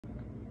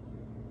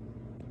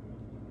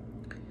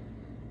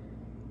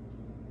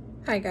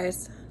Hi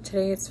guys,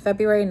 today it's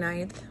February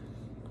 9th,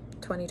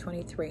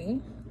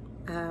 2023,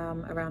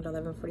 around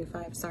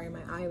 11:45. Sorry, my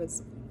eye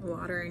was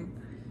watering.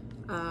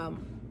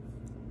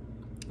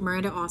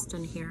 Miranda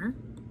Austin here.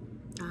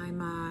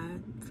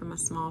 I'm from a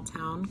small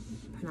town,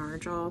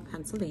 Penargel,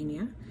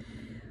 Pennsylvania.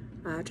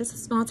 Just a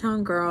small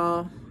town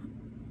girl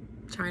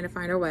trying to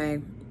find her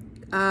way.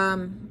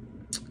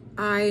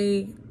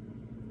 I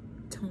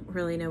don't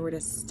really know where to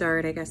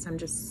start. I guess I'm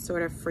just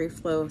sort of free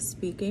flow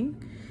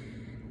speaking.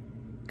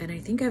 And I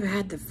think I've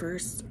had the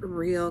first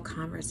real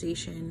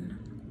conversation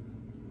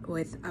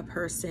with a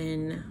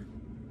person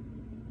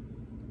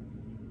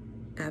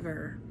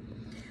ever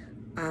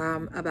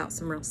about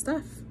some real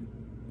stuff.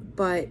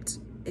 But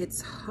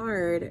it's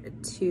hard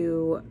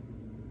to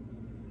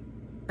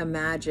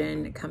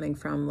imagine coming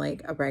from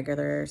like a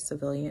regular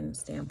civilian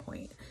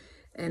standpoint.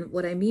 And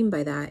what I mean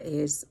by that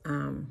is,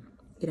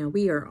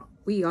 we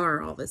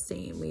are all the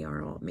same. We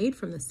are all made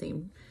from the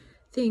same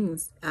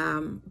things,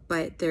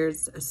 but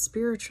there's a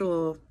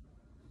spiritual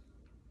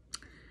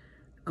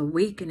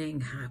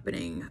awakening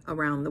happening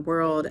around the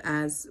world,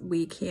 as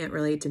we can't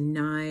really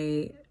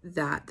deny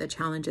that the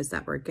challenges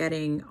that we're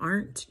getting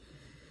aren't,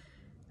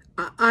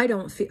 I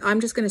don't feel, I'm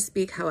just going to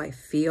speak how I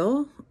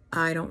feel.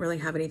 I don't really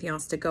have anything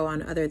else to go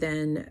on other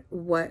than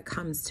what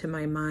comes to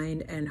my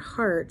mind and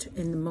heart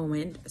in the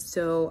moment.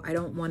 So I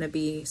don't want to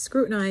be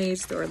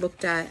scrutinized or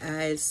looked at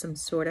as some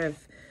sort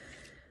of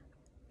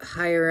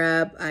higher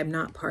up. I'm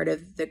not part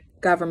of the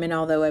government,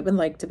 although I would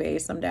like to be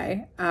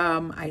someday.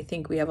 I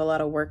think we have a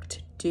lot of work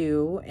to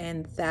do,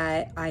 and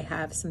that I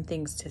have some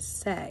things to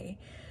say.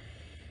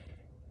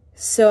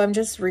 So I'm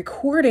just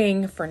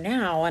recording for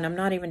now, and I'm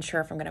not even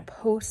sure if I'm going to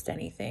post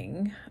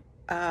anything.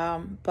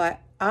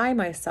 But I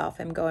myself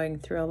am going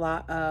through a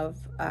lot of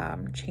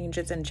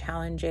changes and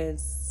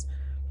challenges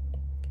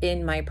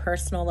in my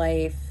personal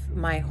life,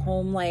 my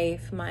home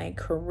life, my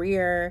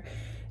career.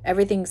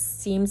 Everything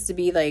seems to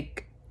be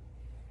like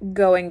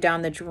going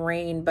down the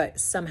drain, but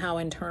somehow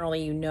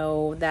internally you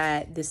know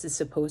that this is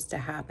supposed to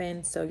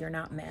happen, so you're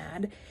not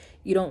mad.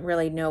 You don't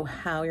really know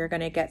how you're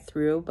going to get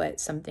through, but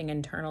something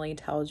internally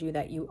tells you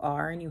that you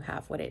are, and you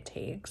have what it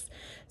takes.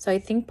 So I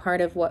think part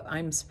of what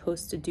I'm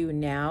supposed to do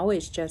now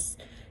is just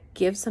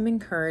give some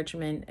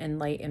encouragement,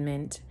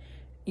 enlightenment.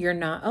 You're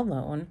not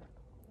alone.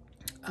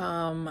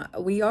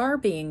 We are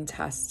being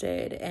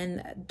tested,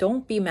 and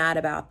don't be mad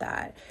about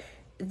that.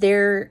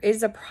 There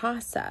is a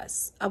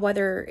process,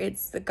 whether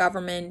it's the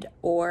government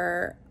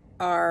or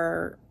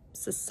our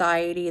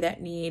society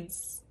that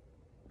needs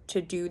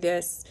to do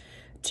this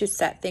to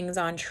set things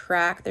on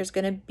track. There's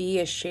going to be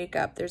a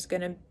shakeup. There's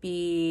going to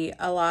be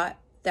a lot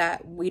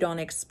that we don't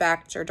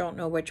expect or don't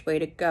know which way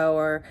to go,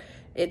 or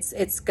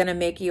it's going to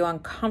make you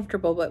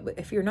uncomfortable. But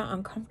if you're not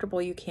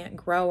uncomfortable, you can't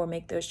grow or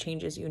make those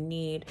changes you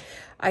need.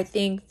 I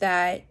think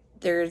that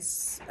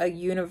there's a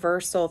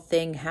universal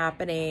thing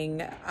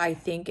happening. I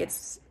think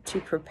it's to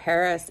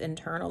prepare us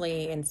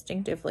internally,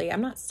 instinctively.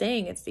 I'm not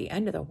saying it's the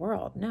end of the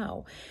world.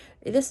 No,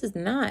 this is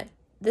not.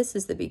 This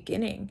is the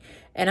beginning.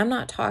 And I'm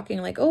not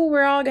talking like, oh,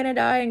 we're all going to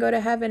die and go to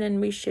heaven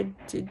and we should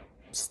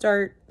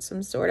start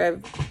some sort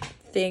of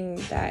thing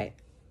that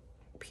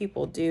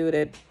people do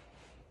to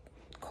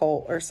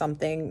cult or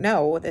something.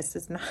 No, this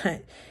is not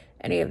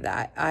any of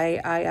that.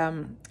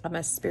 I'm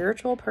a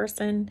spiritual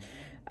person.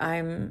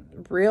 I'm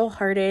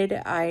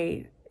real-hearted.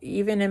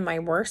 Even in my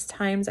worst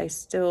times, I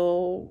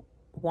still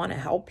want to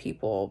help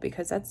people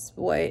because that's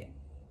what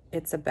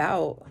it's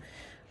about.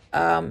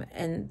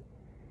 And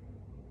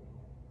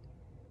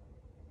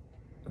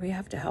we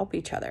have to help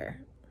each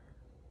other.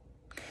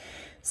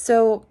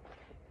 So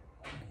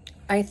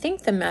I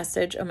think the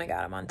message, oh my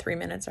God, I'm on 3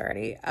 minutes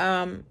already,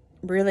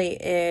 really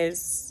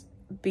is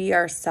be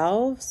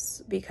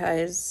ourselves,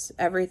 because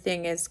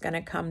everything is going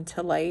to come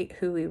to light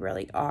who we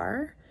really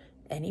are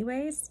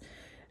anyways.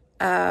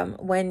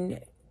 When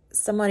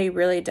somebody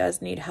really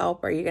does need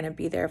help, are you going to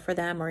be there for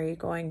them, or are you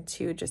going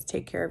to just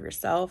take care of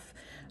yourself?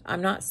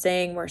 I'm not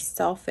saying we're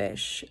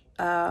selfish.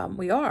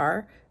 We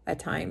are at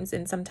times,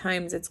 and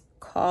sometimes it's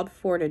called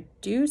for to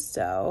do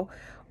so,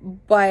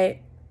 but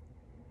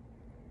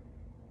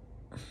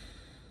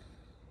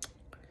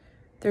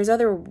there's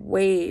other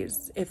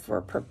ways if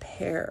we're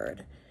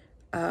prepared.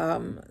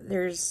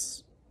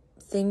 There's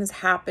things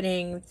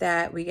happening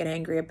that we get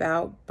angry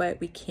about, but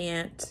we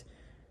can't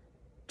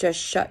just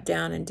shut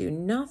down and do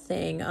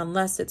nothing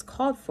unless it's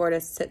called for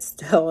to sit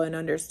still and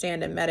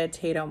understand and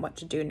meditate on what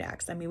to do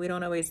next. I mean, we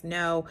don't always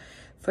know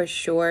for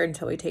sure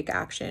until we take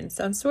action.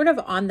 So I'm sort of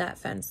on that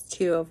fence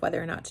too of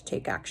whether or not to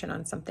take action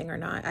on something or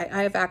not.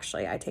 I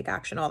take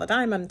action all the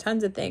time on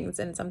tons of things,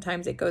 and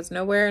sometimes it goes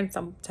nowhere, and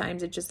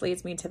sometimes it just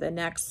leads me to the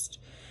next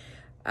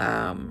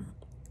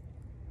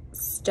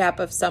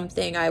step of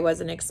something I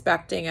wasn't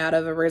expecting out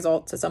of a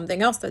result to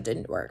something else that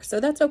didn't work.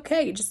 So that's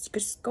okay. Just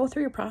go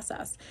through your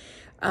process.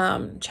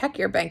 Check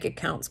your bank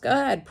accounts. Go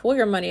ahead, pull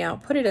your money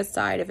out, put it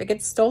aside. If it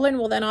gets stolen,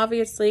 well, then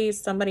obviously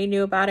somebody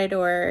knew about it,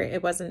 or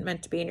it wasn't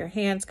meant to be in your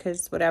hands,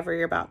 because whatever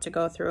you're about to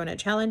go through in a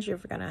challenge, you're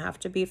going to have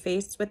to be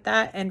faced with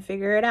that and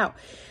figure it out.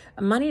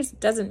 Money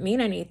doesn't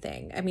mean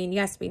anything. I mean,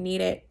 yes, we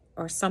need it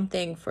or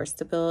something for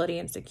stability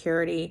and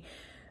security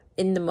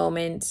in the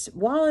moment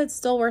while it's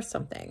still worth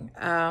something.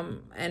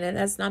 And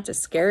that's not to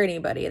scare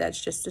anybody.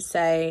 That's just to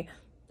say,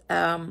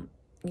 you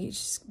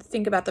just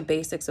think about the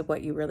basics of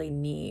what you really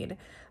need.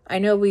 I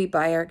know we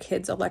buy our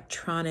kids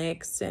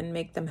electronics and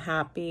make them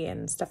happy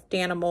and stuffed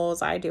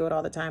animals. I do it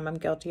all the time. I'm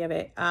guilty of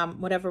it.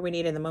 Whatever we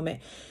need in the moment.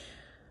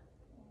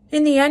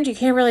 In the end, you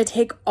can't really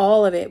take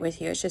all of it with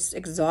you. It's just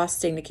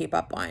exhausting to keep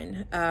up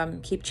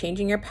on. Keep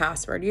changing your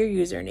password, your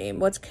username,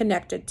 what's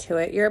connected to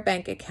it, your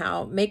bank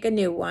account, make a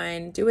new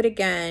one, do it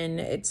again.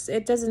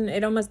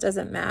 It almost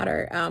doesn't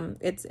matter.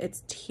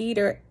 It's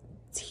tedious.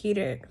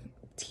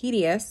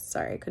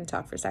 Sorry, I couldn't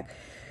talk for a sec.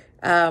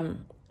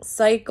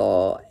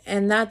 Cycle,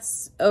 and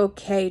that's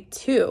okay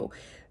too.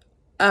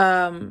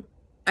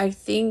 I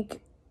think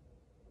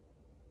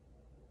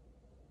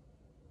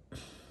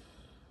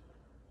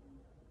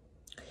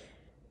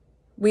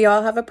we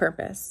all have a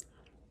purpose.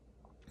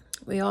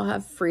 We all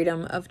have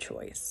freedom of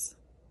choice.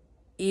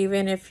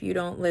 Even if you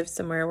don't live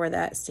somewhere where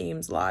that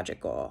seems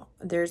logical,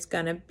 there's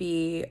going to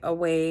be a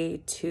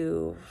way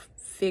to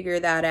figure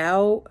that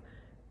out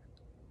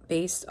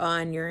based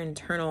on your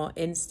internal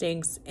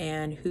instincts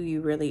and who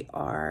you really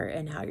are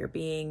and how you're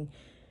being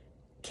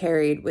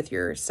carried with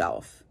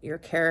yourself, your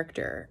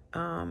character.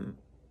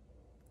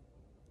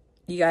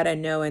 You got to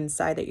know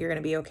inside that you're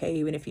going to be okay,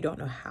 even if you don't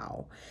know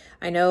how.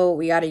 I know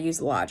we got to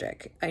use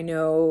logic. I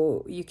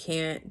know you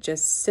can't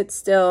just sit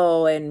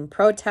still and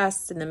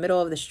protest in the middle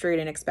of the street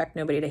and expect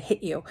nobody to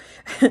hit you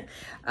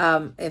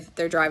if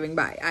they're driving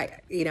by.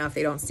 If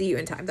they don't see you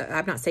in time.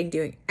 I'm not saying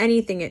doing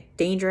anything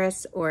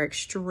dangerous or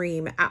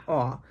extreme at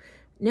all.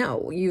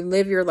 No, you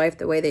live your life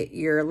the way that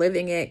you're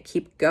living it,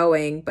 keep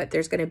going, but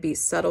there's going to be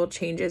subtle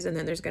changes and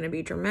then there's going to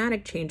be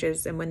dramatic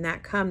changes. And when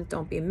that comes,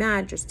 don't be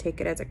mad. Just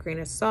take it as a grain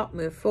of salt,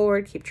 move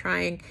forward, keep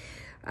trying,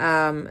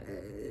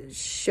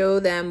 show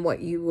them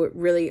what you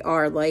really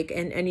are like.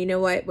 And you know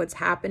what's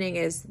happening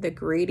is the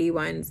greedy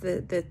ones,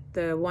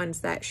 the ones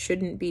that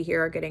shouldn't be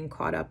here are getting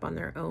caught up on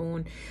their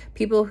own.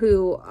 People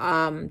who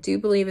do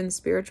believe in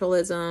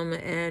spiritualism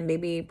and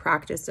maybe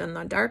practice on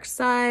the dark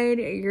side,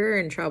 you're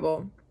in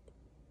trouble.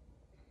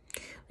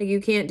 You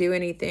can't do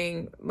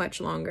anything much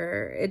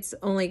longer. It's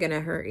only going to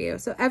hurt you.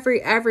 So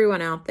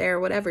everyone out there,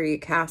 whatever you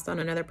cast on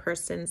another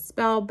person,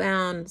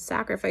 spellbound,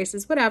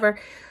 sacrifices, whatever,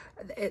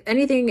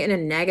 anything in a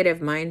negative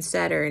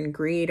mindset or in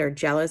greed or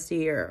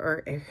jealousy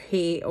or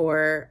hate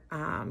or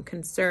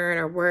concern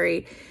or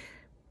worry,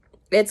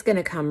 it's going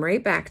to come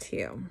right back to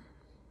you.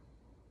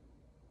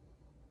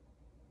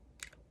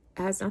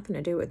 It has nothing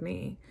to do with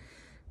me.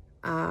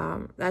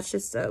 That's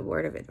just a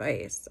word of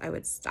advice. I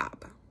would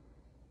stop.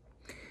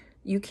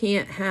 You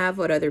can't have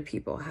what other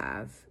people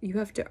have. You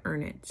have to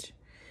earn it.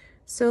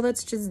 So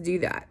let's just do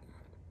that.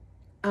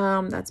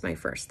 That's my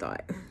first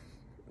thought.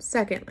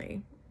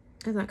 Secondly,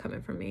 that's not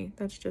coming from me.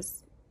 That's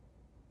just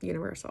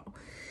universal.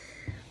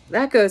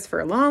 That goes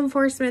for law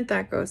enforcement.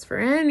 That goes for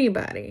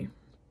anybody.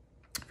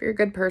 If you're a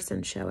good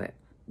person, show it.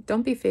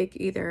 Don't be fake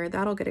either.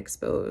 That'll get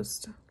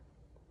exposed.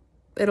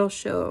 It'll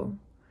show.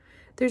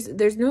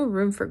 There's no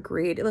room for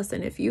greed.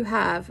 Listen, if you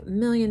have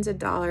millions of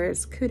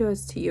dollars,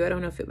 kudos to you. I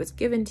don't know if it was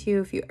given to you,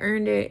 if you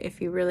earned it,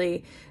 if you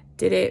really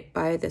did it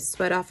by the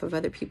sweat off of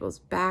other people's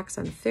backs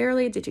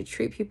unfairly. Did you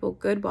treat people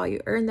good while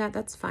you earned that?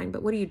 That's fine.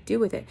 But what do you do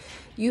with it?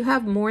 You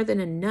have more than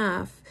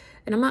enough.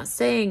 And I'm not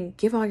saying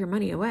give all your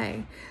money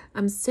away.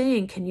 I'm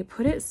saying, can you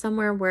put it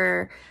somewhere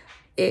where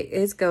it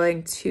is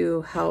going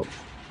to help?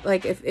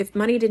 Like if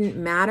money didn't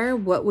matter,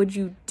 what would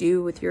you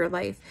do with your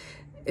life?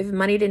 If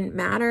money didn't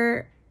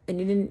matter and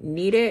you didn't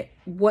need it,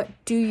 what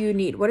do you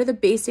need? What are the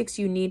basics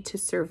you need to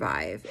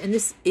survive? And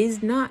this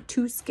is not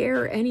to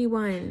scare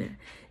anyone.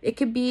 It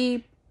could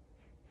be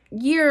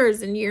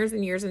years and years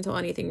and years until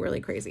anything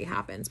really crazy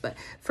happens. But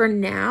for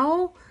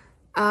now,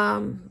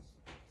 write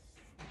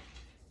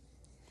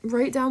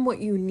down what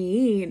you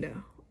need.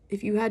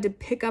 If you had to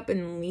pick up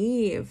and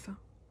leave,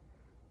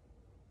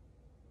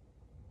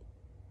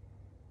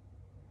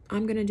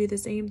 I'm going to do the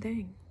same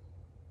thing.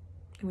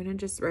 I'm going to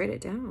just write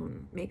it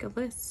down, make a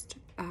list.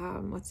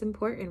 What's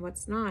important,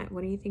 what's not,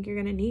 what do you think you're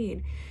going to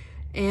need?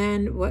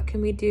 And what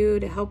can we do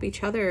to help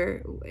each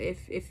other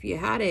if you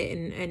had it?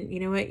 And you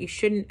know what? You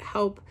shouldn't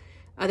help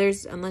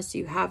others unless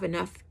you have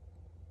enough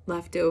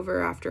left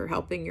over after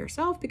helping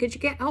yourself, because you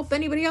can't help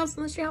anybody else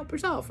unless you help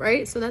yourself,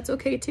 right? So that's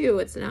okay too.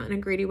 It's not in a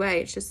greedy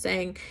way. It's just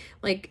saying,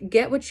 like,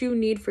 get what you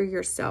need for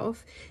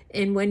yourself.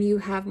 And when you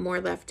have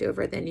more left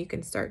over, then you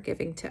can start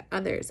giving to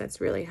others.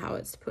 That's really how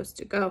it's supposed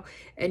to go.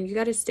 And you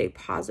got to stay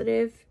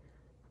positive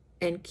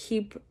and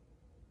keep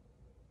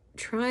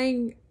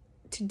trying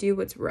to do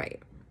what's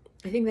right.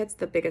 I think that's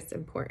the biggest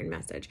important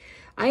message.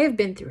 I have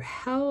been through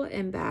hell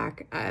and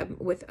back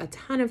with a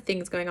ton of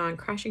things going on,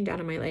 crashing down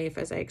in my life,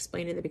 as I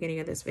explained in the beginning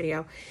of this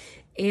video.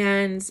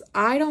 And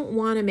I don't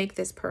want to make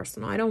this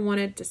personal. I don't want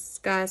to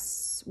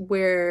discuss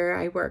where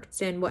I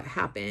worked and what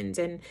happened.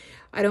 And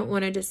I don't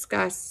want to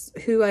discuss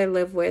who I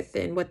live with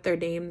and what their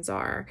names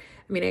are.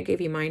 I mean, I gave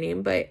you my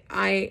name, but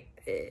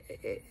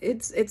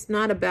it's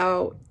not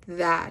about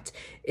that.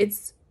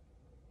 It's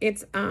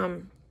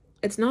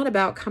it's not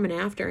about coming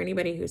after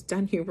anybody who's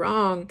done you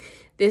wrong.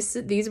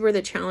 These were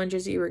the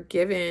challenges you were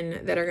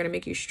given that are going to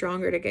make you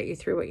stronger to get you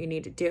through what you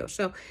need to do.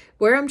 So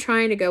where I'm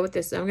trying to go with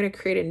this, I'm going to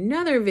create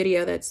another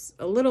video that's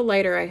a little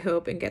lighter, I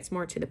hope, and gets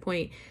more to the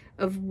point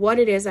of what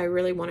it is I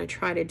really want to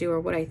try to do, or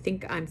what I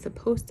think I'm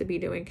supposed to be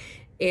doing,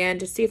 and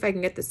to see if I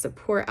can get the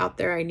support out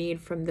there I need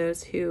from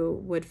those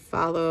who would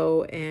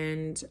follow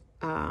and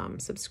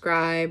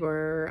subscribe,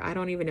 or I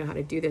don't even know how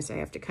to do this. I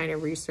have to kind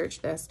of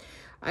research this.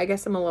 I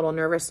guess I'm a little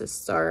nervous to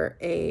start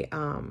a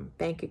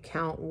bank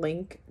account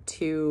link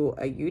to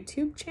a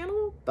YouTube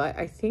channel, but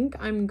I think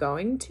I'm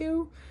going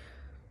to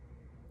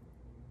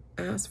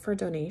ask for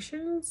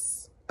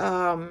donations.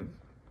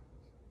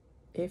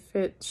 If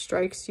it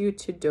strikes you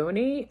to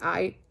donate,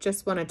 I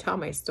just want to tell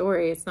my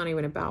story. It's not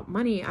even about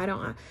money. I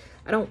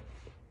don't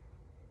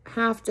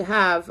have to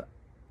have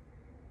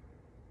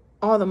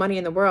all the money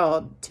in the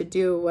world to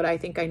do what I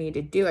think I need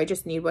to do. I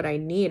just need what I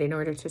need in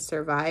order to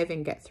survive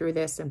and get through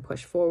this and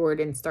push forward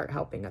and start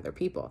helping other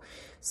people.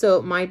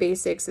 So my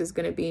basics is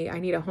going to be, I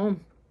need a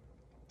home.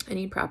 I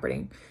need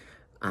property.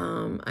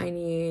 I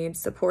need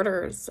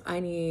supporters. I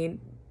need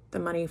the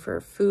money for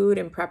food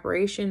and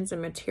preparations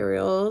and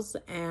materials.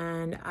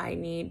 And I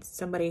need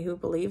somebody who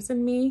believes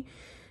in me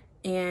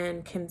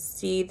and can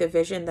see the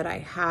vision that I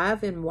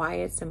have and why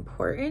it's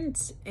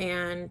important,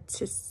 and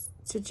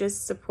to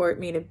just support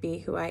me to be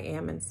who I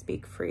am and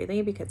speak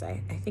freely, because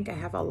I think I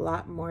have a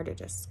lot more to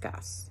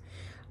discuss.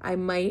 I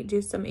might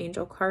do some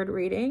angel card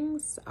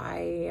readings. I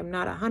am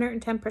not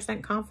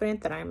 110%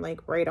 confident that I'm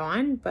like right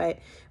on, but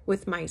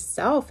with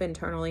myself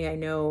internally, I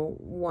know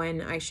when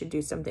I should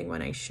do something,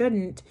 when I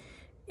shouldn't.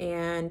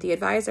 And the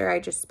advisor I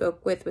just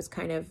spoke with was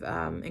kind of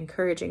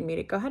encouraging me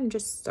to go ahead and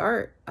just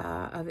start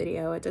a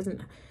video. It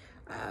doesn't,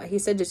 he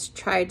said just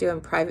try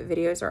doing private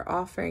videos or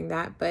offering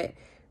that, but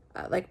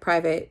like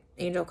private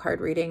angel card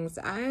readings,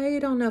 I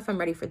don't know if I'm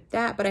ready for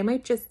that, but I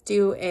might just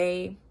do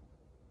a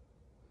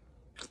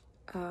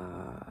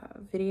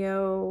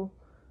video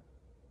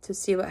to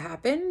see what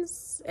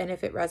happens. And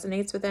if it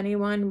resonates with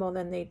anyone, well,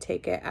 then they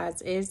take it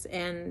as is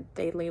and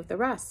they leave the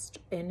rest.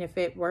 And if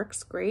it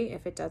works, great.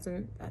 If it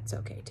doesn't, that's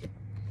okay too.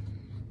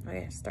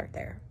 Okay, start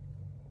there.